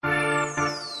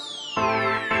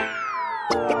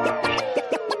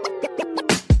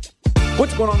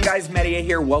What's going on, guys? Media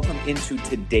here. Welcome into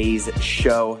today's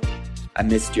show. I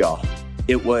missed y'all.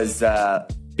 It was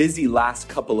busy last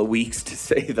couple of weeks, to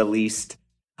say the least.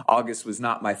 August was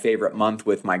not my favorite month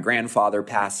with my grandfather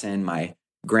passing, my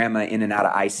grandma in and out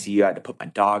of ICU. I had to put my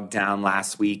dog down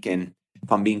last week. And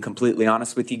if I'm being completely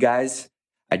honest with you guys,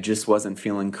 I just wasn't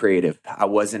feeling creative. I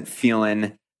wasn't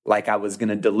feeling like I was going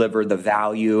to deliver the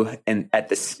value and at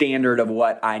the standard of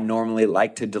what I normally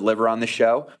like to deliver on the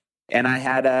show. And I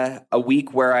had a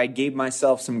week where I gave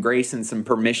myself some grace and some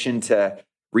permission to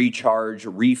recharge,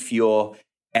 refuel,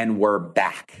 and we're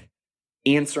back.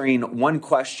 Answering one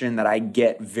question that I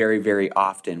get very, very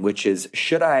often, which is,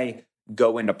 should I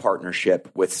go into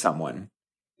partnership with someone?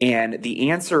 And the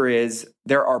answer is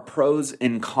there are pros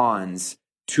and cons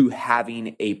to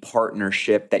having a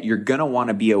partnership that you're going to want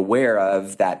to be aware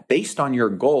of that, based on your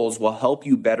goals, will help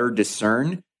you better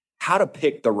discern how to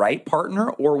pick the right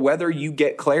partner, or whether you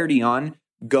get clarity on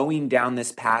going down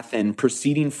this path and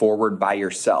proceeding forward by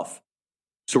yourself.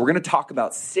 So we're going to talk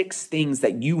about 6 things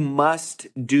that you must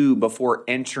do before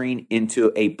entering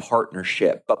into a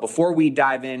partnership. But before we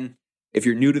dive in, if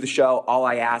you're new to the show, all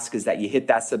I ask is that you hit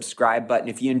that subscribe button.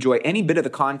 If you enjoy any bit of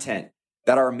the content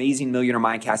that our amazing Millionaire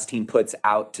Mindcast team puts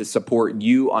out to support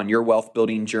you on your wealth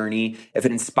building journey, if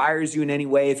it inspires you in any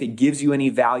way, if it gives you any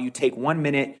value, take 1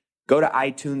 minute, go to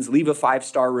iTunes, leave a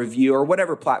 5-star review, or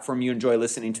whatever platform you enjoy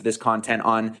listening to this content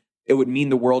on. It would mean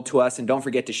the world to us. And don't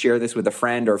forget to share this with a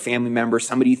friend or family member,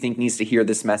 somebody you think needs to hear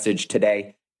this message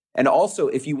today. And also,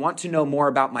 if you want to know more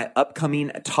about my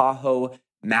upcoming Tahoe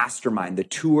Mastermind, the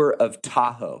Tour of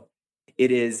Tahoe, it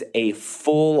is a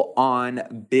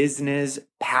full-on business,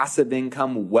 passive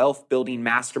income, wealth-building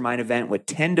mastermind event with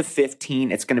 10 to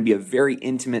 15. It's going to be a very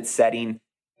intimate setting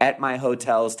at my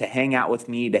hotels to hang out with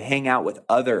me, to hang out with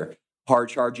other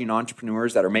hard-charging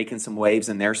entrepreneurs that are making some waves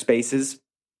in their spaces,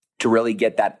 to really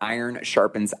get that iron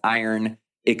sharpens iron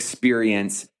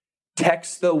experience.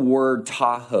 Text the word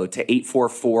Tahoe to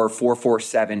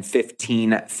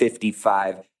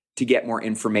 844-447-1555 to get more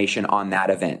information on that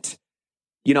event.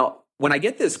 You know, when I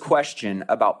get this question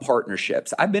about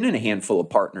partnerships, I've been in a handful of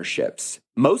partnerships.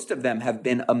 Most of them have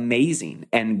been amazing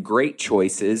and great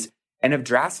choices and have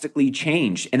drastically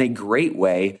changed in a great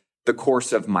way the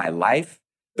course of my life,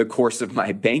 the course of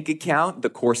my bank account, the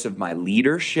course of my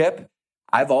leadership.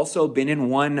 I've also been in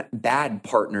one bad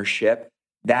partnership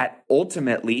that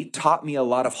ultimately taught me a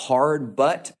lot of hard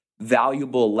but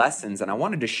valuable lessons. And I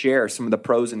wanted to share some of the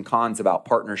pros and cons about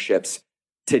partnerships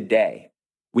today.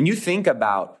 When you think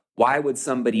about why would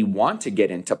somebody want to get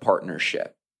into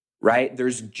partnership, right?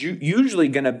 There's usually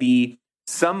going to be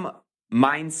some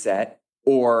mindset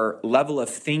or level of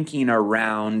thinking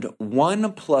around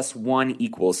 1 + 1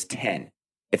 = 10.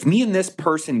 If me and this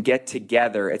person get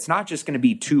together, it's not just going to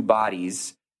be 2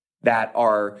 bodies that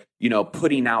are,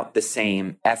 putting out the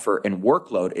same effort and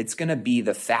workload. It's going to be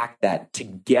the fact that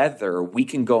together we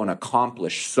can go and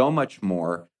accomplish so much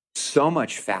more, so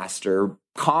much faster,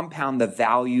 compound the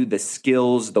value, the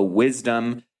skills, the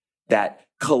wisdom that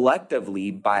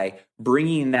collectively, by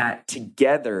bringing that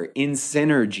together in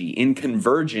synergy, in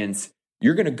convergence,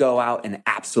 you're going to go out and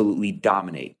absolutely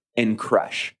dominate and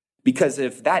crush. Because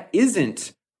if that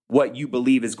isn't what you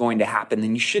believe is going to happen,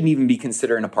 then you shouldn't even be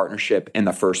considering a partnership in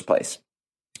the first place.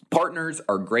 Partners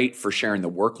are great for sharing the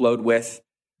workload with,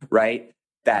 right?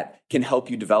 That can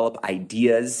help you develop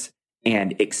ideas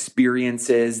and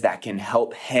experiences, that can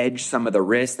help hedge some of the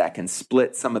risks, that can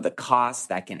split some of the costs,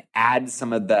 that can add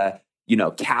some of the,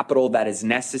 capital that is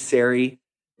necessary,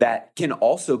 that can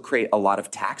also create a lot of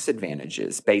tax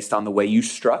advantages based on the way you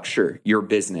structure your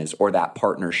business or that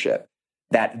partnership.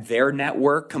 That their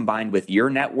network combined with your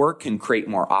network can create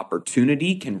more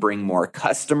opportunity, can bring more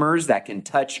customers, that can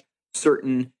touch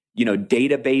certain,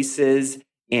 databases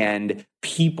and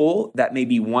people that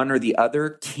maybe one or the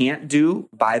other can't do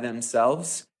by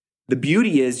themselves. The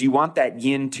beauty is you want that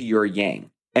yin to your yang.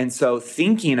 And so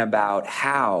thinking about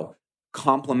how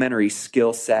complementary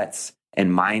skill sets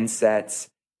and mindsets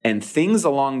and things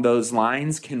along those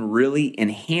lines can really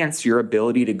enhance your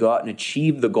ability to go out and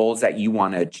achieve the goals that you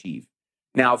want to achieve.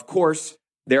 Now, of course,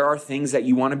 there are things that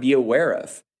you want to be aware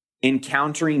of.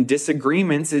 Encountering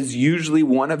disagreements is usually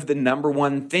one of the number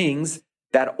one things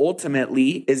that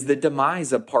ultimately is the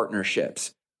demise of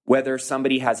partnerships. Whether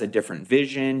somebody has a different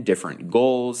vision, different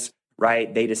goals,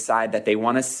 right? They decide that they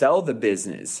want to sell the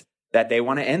business, that they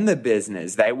want to end the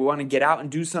business, they want to get out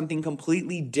and do something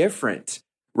completely different,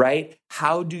 right?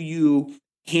 How do you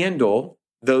handle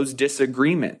those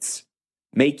disagreements?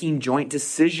 Making joint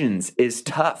decisions is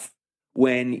tough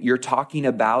when you're talking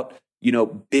about,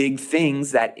 big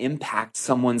things that impact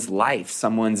someone's life,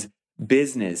 someone's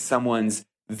business, someone's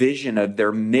vision of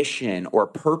their mission or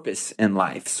purpose in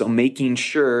life. So making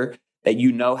sure that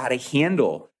you know how to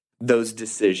handle those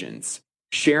decisions.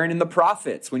 Sharing in the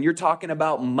profits when you're talking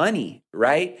about money,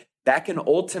 right? That can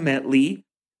ultimately,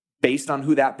 based on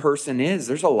who that person is,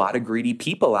 there's a lot of greedy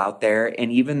people out there.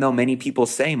 And even though many people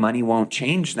say money won't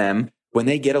change them, when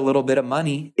they get a little bit of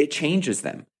money, it changes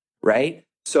them, right?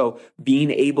 So being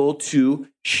able to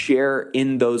share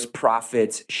in those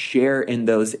profits, share in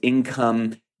those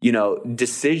income,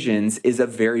 decisions is a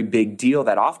very big deal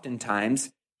that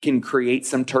oftentimes can create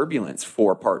some turbulence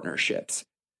for partnerships.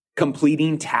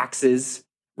 Completing taxes,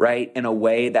 right, in a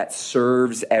way that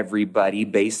serves everybody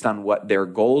based on what their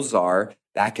goals are,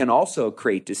 that can also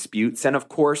create disputes. And of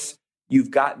course,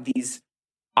 you've got these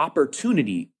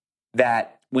opportunity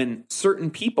that when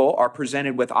certain people are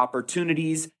presented with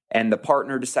opportunities and the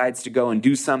partner decides to go and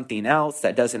do something else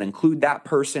that doesn't include that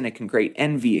person, it can create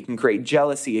envy, it can create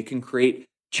jealousy, it can create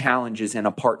challenges in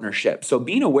a partnership. So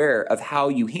being aware of how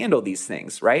you handle these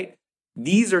things, right?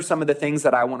 These are some of the things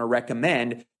that I want to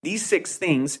recommend. These 6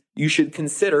 things you should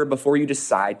consider before you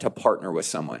decide to partner with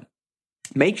someone.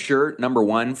 Make sure, number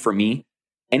 1, for me,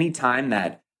 anytime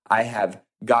that I have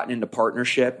gotten into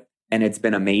partnership and it's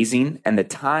been amazing, and the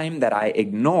time that I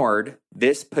ignored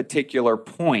this particular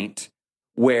point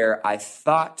where I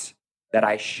thought that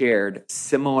I shared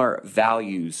similar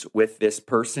values with this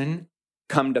person,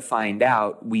 come to find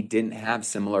out we didn't have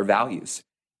similar values.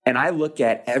 And I look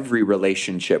at every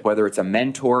relationship, whether it's a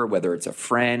mentor, whether it's a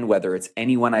friend, whether it's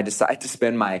anyone I decide to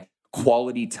spend my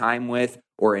quality time with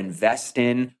or invest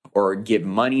in or give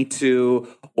money to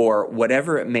or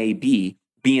whatever it may be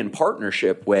in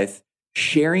partnership with,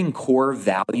 sharing core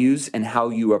values and how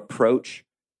you approach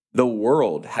the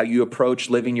world, how you approach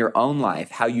living your own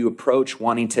life, how you approach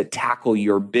wanting to tackle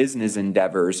your business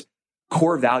endeavors.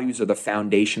 Core values are the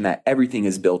foundation that everything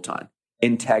is built on.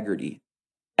 Integrity,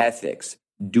 ethics,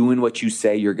 doing what you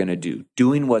say you're going to do,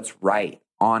 doing what's right,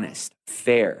 honest,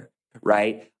 fair,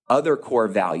 right? Other core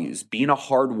values, being a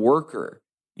hard worker,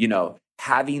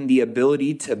 having the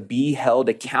ability to be held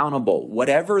accountable,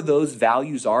 whatever those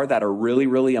values are that are really,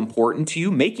 really important to you,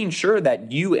 making sure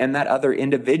that you and that other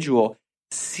individual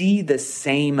see the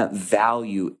same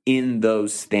value in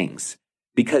those things.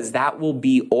 Because that will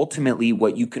be ultimately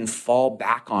what you can fall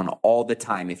back on all the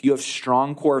time. If you have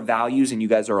strong core values and you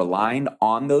guys are aligned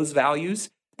on those values,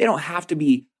 they don't have to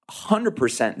be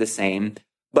 100% the same.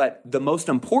 But the most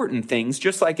important things,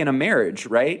 just like in a marriage,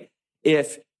 right?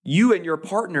 If you and your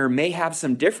partner may have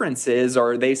some differences,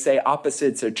 or they say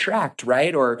opposites attract,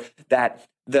 right? Or that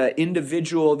the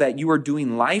individual that you are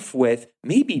doing life with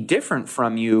may be different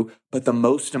from you, but the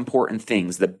most important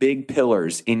things, the big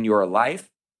pillars in your life,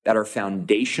 that are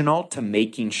foundational to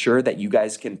making sure that you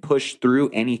guys can push through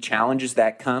any challenges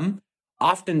that come,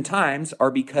 oftentimes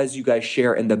are because you guys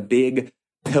share in the big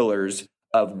pillars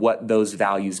of what those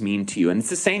values mean to you. And it's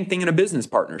the same thing in a business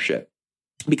partnership,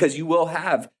 because you will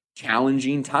have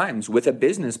challenging times with a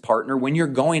business partner when you're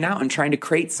going out and trying to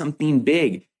create something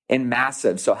big and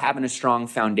massive. So having a strong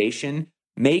foundation,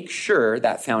 make sure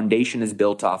that foundation is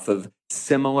built off of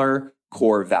similar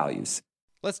core values.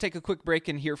 Let's take a quick break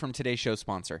and hear from today's show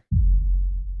sponsor.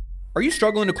 Are you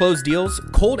struggling to close deals?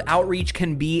 Cold outreach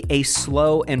can be a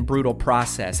slow and brutal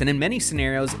process, and in many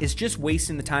scenarios, it's just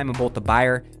wasting the time of both the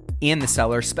buyer and the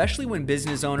seller, especially when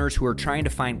business owners who are trying to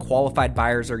find qualified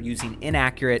buyers are using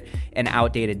inaccurate and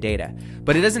outdated data.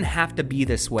 But it doesn't have to be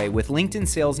this way. With LinkedIn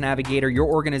Sales Navigator, your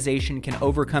organization can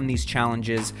overcome these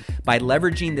challenges by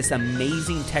leveraging this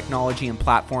amazing technology and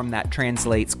platform that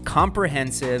translates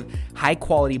comprehensive,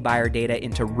 high-quality buyer data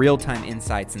into real-time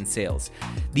insights in sales.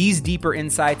 These deeper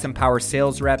insights empower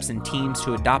sales reps and teams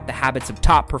to adopt the habits of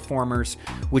top performers,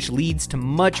 which leads to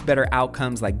much better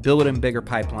outcomes like building a bigger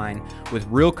pipeline with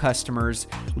real customers,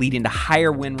 leading to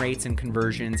higher win rates and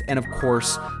conversions, and of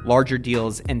course, larger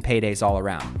deals and paydays all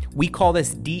around. We call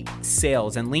this deep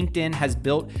sales, and LinkedIn has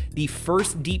built the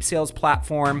first deep sales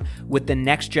platform with the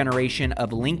next generation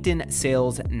of LinkedIn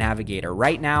Sales Navigator.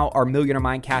 Right now, our Millionaire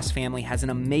Mindcast family has an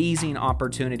amazing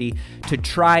opportunity to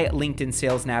try LinkedIn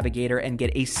Sales Navigator and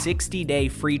get a 60-day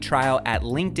free trial at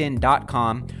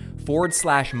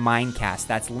linkedin.com/Mindcast.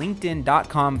 That's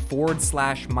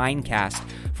linkedin.com/Mindcast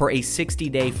for a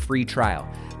 60-day free trial.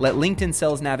 Let LinkedIn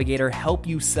Sales Navigator help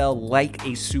you sell like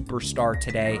a superstar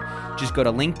today. Just go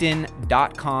to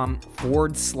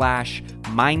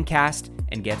linkedin.com/Mindcast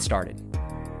and get started.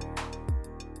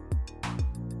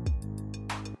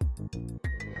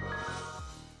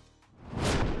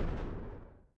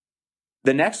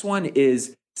 The next one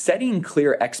is setting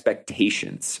clear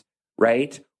expectations,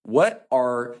 right? What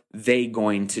are they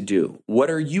going to do? What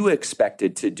are you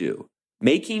expected to do?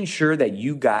 making sure that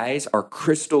you guys are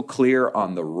crystal clear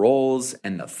on the roles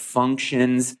and the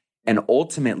functions and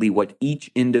ultimately what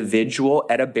each individual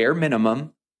at a bare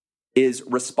minimum is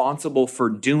responsible for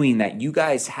doing, that you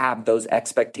guys have those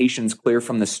expectations clear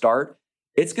from the start.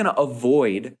 It's going to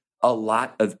avoid a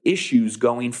lot of issues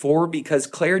going forward, because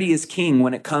clarity is king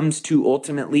when it comes to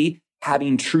ultimately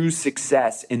having true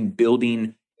success in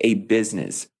building a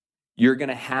business. You're going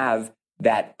to have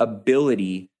that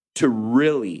ability to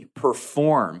really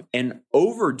perform and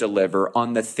over deliver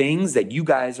on the things that you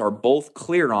guys are both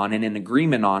clear on and in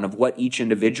agreement on of what each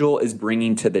individual is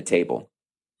bringing to the table.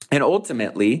 And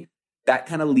ultimately, that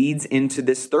kind of leads into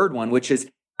this third one, which is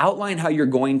outline how you're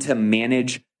going to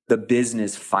manage the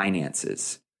business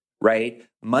finances, right?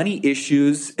 Money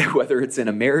issues, whether it's in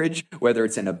a marriage, whether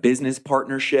it's in a business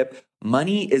partnership,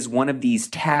 money is one of these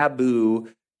taboo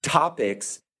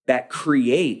topics that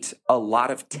create a lot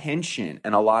of tension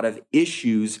and a lot of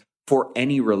issues for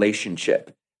any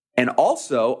relationship. And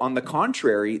also, on the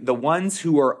contrary, the ones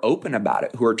who are open about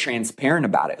it, who are transparent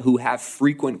about it, who have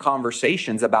frequent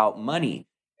conversations about money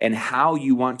and how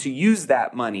you want to use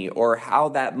that money, or how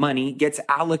that money gets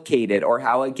allocated, or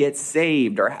how it gets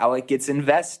saved, or how it gets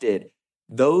invested.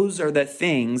 Those are the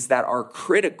things that are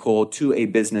critical to a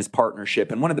business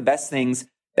partnership. And one of the best things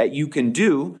that you can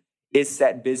do is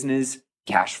set business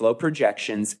cash flow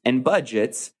projections and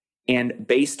budgets. And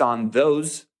based on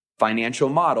those financial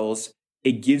models,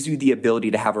 it gives you the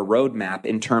ability to have a roadmap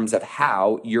in terms of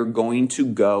how you're going to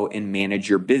go and manage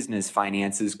your business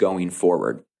finances going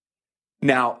forward.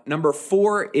 Now, number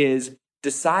 4 is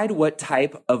decide what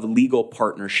type of legal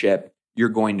partnership you're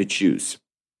going to choose.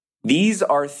 These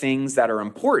are things that are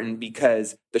important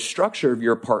because the structure of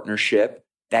your partnership,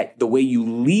 that the way you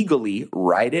legally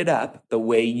write it up, the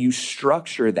way you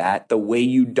structure that, the way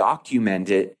you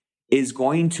document it, is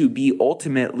going to be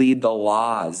ultimately the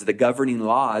laws, the governing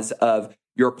laws of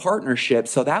your partnership.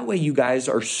 So that way you guys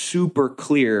are super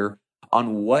clear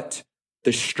on what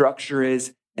the structure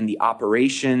is and the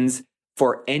operations.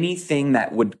 For anything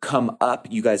that would come up,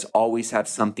 you guys always have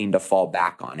something to fall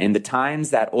back on. And the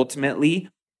times that ultimately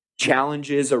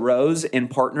challenges arose in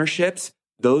partnerships,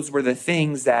 those were the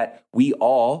things that we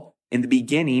all in the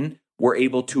beginning were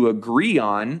able to agree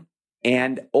on.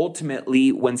 And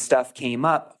ultimately, when stuff came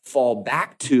up, fall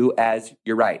back to as,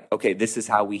 you're right, okay, this is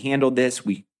how we handled this.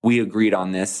 We agreed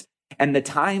on this. And the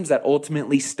times that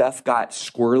ultimately stuff got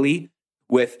squirrely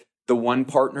with the one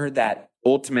partner that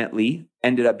ultimately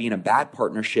ended up being a bad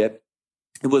partnership,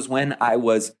 it was when I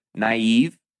was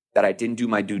naive, that I didn't do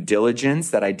my due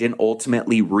diligence, that I didn't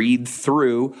ultimately read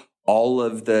through all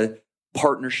of the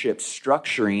partnership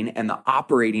structuring and the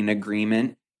operating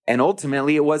agreement. And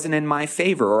ultimately, it wasn't in my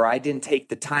favor, or I didn't take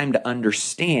the time to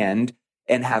understand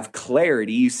and have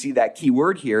clarity. You see that key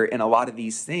word here in a lot of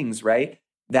these things, right?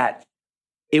 That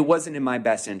it wasn't in my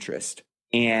best interest.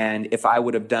 And if I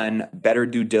would have done better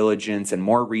due diligence and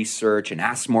more research and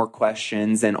asked more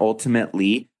questions, and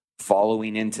ultimately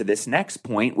following into this next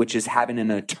point, which is having an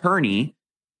attorney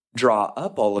draw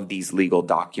up all of these legal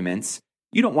documents,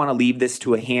 you don't want to leave this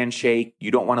to a handshake.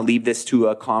 You don't want to leave this to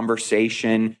a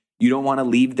conversation. You don't want to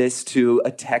leave this to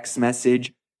a text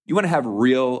message. You want to have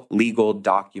real legal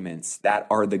documents that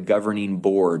are the governing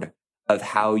board of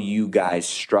how you guys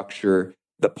structure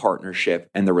the partnership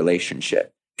and the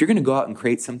relationship. If you're going to go out and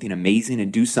create something amazing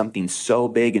and do something so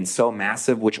big and so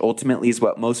massive, which ultimately is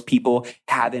what most people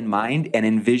have in mind and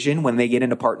envision when they get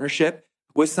into partnership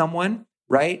with someone,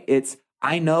 right? It's,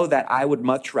 I know that I would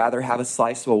much rather have a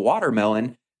slice of a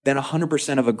watermelon than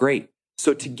 100% of a grape.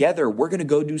 So together, we're going to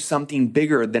go do something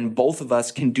bigger than both of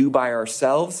us can do by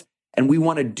ourselves. And we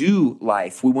want to do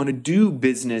life. We want to do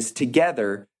business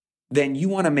together. Then you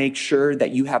want to make sure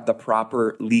that you have the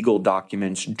proper legal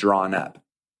documents drawn up.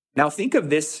 Now, think of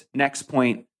this next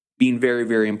point being very,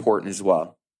 very important as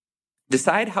well.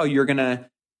 Decide how you're going to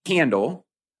handle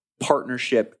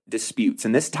partnership disputes.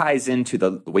 And this ties into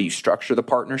the way you structure the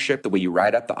partnership, the way you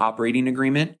write up the operating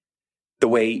agreement, the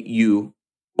way you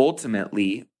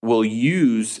ultimately will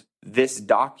use this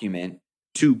document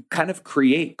to kind of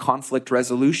create conflict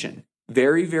resolution.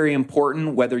 Very, very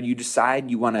important whether you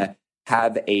decide you want to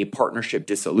have a partnership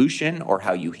dissolution or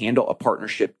how you handle a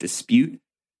partnership dispute.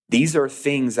 These are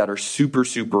things that are super,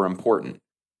 super important.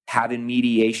 Having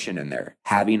mediation in there,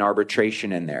 having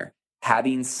arbitration in there,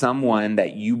 having someone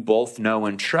that you both know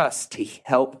and trust to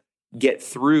help get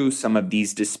through some of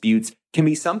these disputes can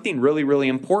be something really, really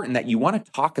important that you want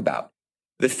to talk about.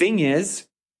 The thing is,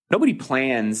 nobody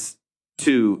plans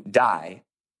to die,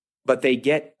 but they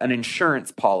get an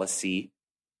insurance policy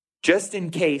just in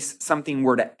case something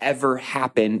were to ever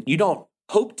happen. You don't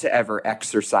hope to ever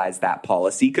exercise that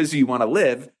policy because you want to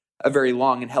live a very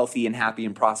long and healthy and happy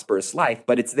and prosperous life,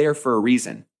 but it's there for a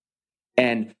reason.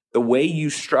 And the way you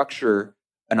structure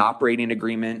an operating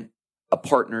agreement, a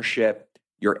partnership,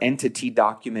 your entity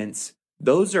documents,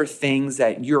 those are things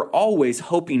that you're always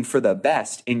hoping for the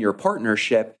best in your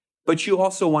partnership, but you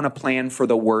also want to plan for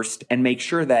the worst and make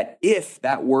sure that if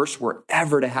that worst were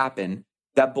ever to happen,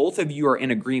 that both of you are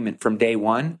in agreement from day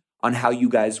one on how you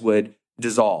guys would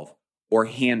dissolve or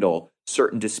handle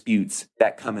certain disputes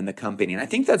that come in the company. And I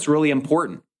think that's really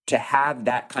important to have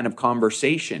that kind of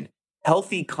conversation.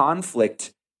 Healthy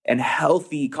conflict and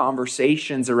healthy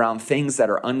conversations around things that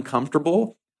are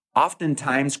uncomfortable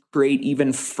oftentimes create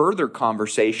even further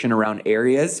conversation around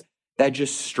areas that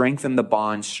just strengthen the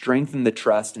bond, strengthen the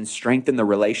trust, and strengthen the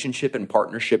relationship and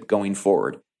partnership going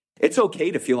forward. It's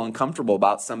okay to feel uncomfortable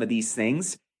about some of these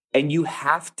things, and you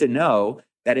have to know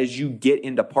that as you get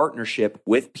into partnership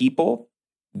with people,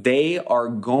 they are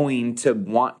going to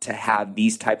want to have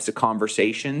these types of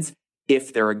conversations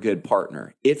if they're a good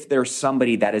partner, if they're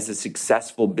somebody that is a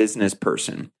successful business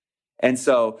person. And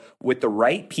so with the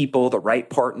right people, the right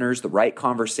partners, the right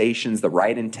conversations, the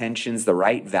right intentions, the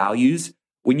right values,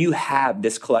 when you have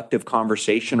this collective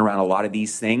conversation around a lot of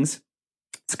these things,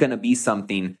 it's going to be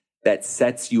something that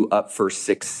sets you up for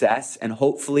success. And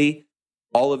hopefully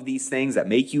all of these things that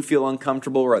make you feel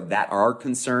uncomfortable or that are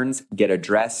concerns get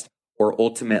addressed, or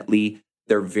ultimately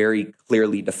they're very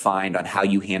clearly defined on how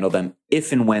you handle them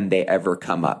if and when they ever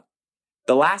come up.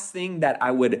 The last thing that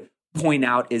I would point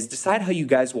out is decide how you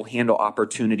guys will handle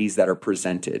opportunities that are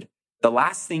presented. The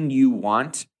last thing you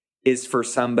want is for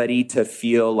somebody to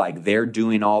feel like they're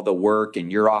doing all the work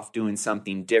and you're off doing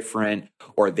something different,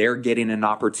 or they're getting an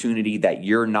opportunity that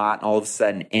you're not, and all of a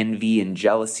sudden envy and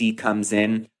jealousy comes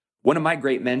in. One of my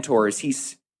great mentors,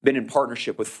 he's been in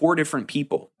partnership with 4 different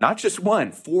people, not just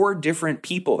one, 4 different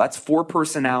people. That's 4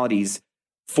 personalities,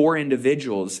 4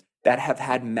 individuals that have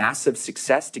had massive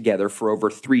success together for over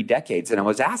 3 decades. And I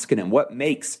was asking him, what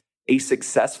makes a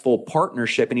successful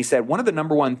partnership? And he said, one of the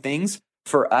number one things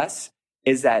for us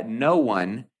is that no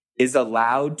one is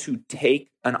allowed to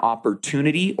take an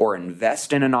opportunity or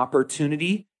invest in an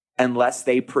opportunity unless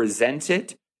they present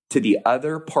it to the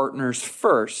other partners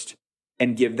first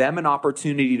and give them an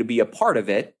opportunity to be a part of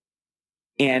it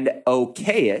and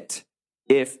okay it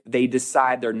if they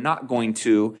decide they're not going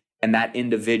to, and that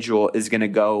individual is going to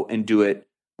go and do it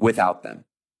without them.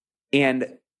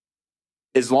 And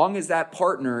as long as that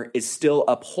partner is still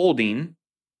upholding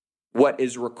what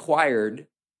is required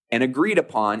and agreed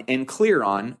upon and clear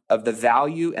on of the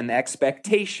value and the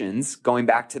expectations, going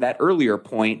back to that earlier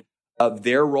point of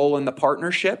their role in the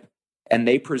partnership, and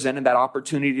they presented that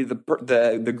opportunity to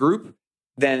the group,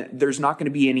 then there's not going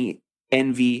to be any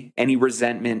envy, any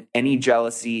resentment, any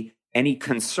jealousy, any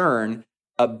concern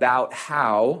about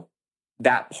how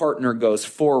that partner goes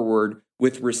forward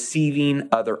with receiving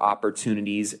other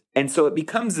opportunities. And so it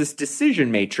becomes this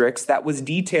decision matrix that was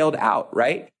detailed out,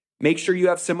 right? Make sure you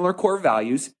have similar core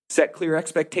values, set clear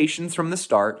expectations from the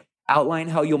start, outline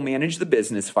how you'll manage the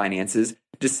business finances,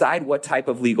 decide what type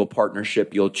of legal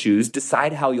partnership you'll choose,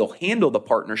 decide how you'll handle the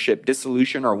partnership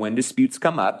dissolution or when disputes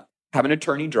come up, have an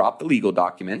attorney drop the legal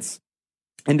documents,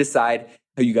 and decide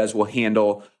how you guys will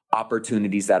handle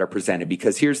opportunities that are presented.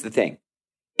 Because here's the thing.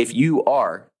 If you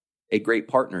are a great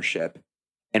partnership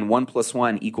and 1 +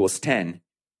 1 = 10,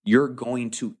 you're going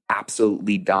to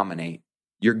absolutely dominate.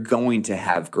 You're going to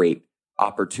have great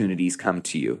opportunities come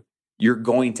to you. You're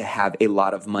going to have a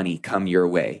lot of money come your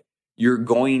way. You're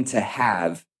going to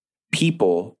have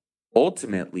people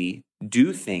ultimately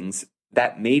do things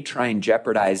that may try and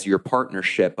jeopardize your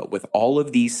partnership. But with all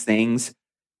of these things,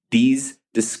 these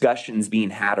discussions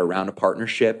being had around a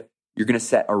partnership, you're going to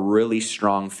set a really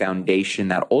strong foundation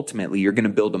that ultimately you're going to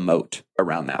build a moat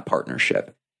around that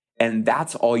partnership. And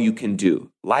that's all you can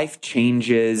do. Life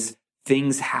changes,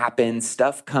 things happen,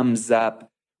 stuff comes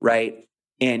up, right?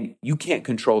 And you can't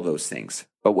control those things.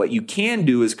 But what you can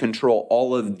do is control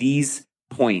all of these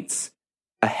points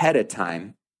ahead of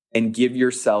time and give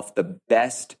yourself the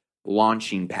best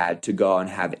launching pad to go and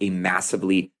have a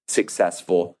massively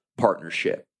successful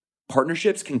partnership.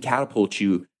 Partnerships can catapult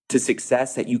you to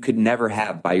success that you could never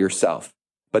have by yourself,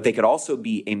 but they could also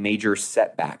be a major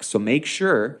setback. So make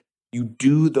sure you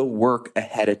do the work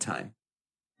ahead of time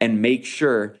and make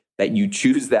sure that you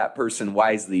choose that person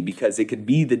wisely, because it could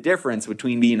be the difference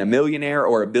between being a millionaire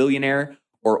or a billionaire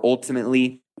or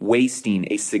ultimately wasting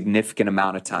a significant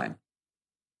amount of time.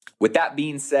 With that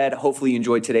being said, hopefully you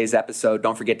enjoyed today's episode.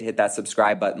 Don't forget to hit that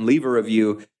subscribe button, leave a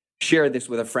review, share this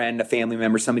with a friend, a family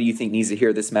member, somebody you think needs to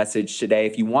hear this message today.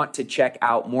 If you want to check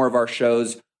out more of our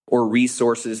shows or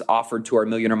resources offered to our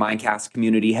Millionaire Mindcast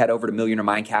community, head over to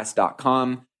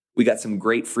millionairemindcast.com. We got some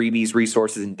great freebies,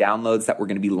 resources, and downloads that we're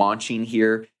going to be launching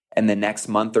here in the next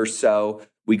month or so.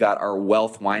 We got our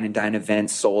Wealth Wine and Dine event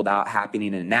sold out,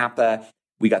 happening in Napa.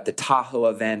 We got the Tahoe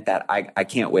event that I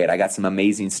can't wait. I got some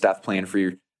amazing stuff planned for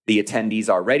you. The attendees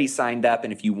already signed up.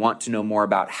 And if you want to know more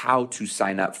about how to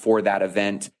sign up for that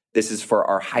event, this is for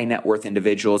our high net worth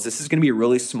individuals. This is going to be a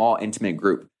really small, intimate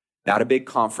group, not a big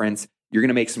conference. You're going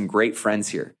to make some great friends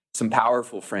here, some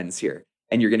powerful friends here,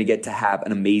 and you're going to get to have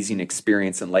an amazing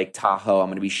experience in Lake Tahoe. I'm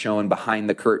going to be showing behind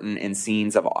the curtain and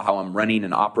scenes of how I'm running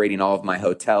and operating all of my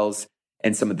hotels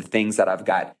and some of the things that I've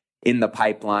got in the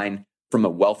pipeline from a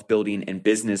wealth building and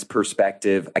business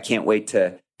perspective. I can't wait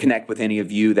to connect with any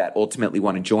of you that ultimately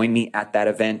want to join me at that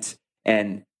event.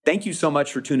 And thank you so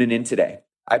much for tuning in today.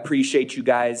 I appreciate you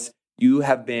guys. You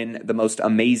have been the most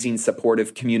amazing,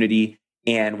 supportive community,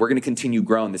 and we're going to continue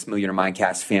growing this Millionaire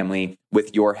Mindcast family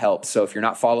with your help. So if you're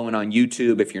not following on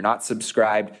YouTube, if you're not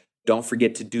subscribed, don't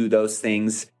forget to do those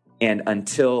things. And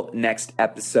until next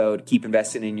episode, keep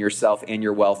investing in yourself and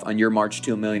your wealth on your march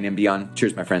to $1 million and beyond.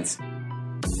 Cheers, my friends.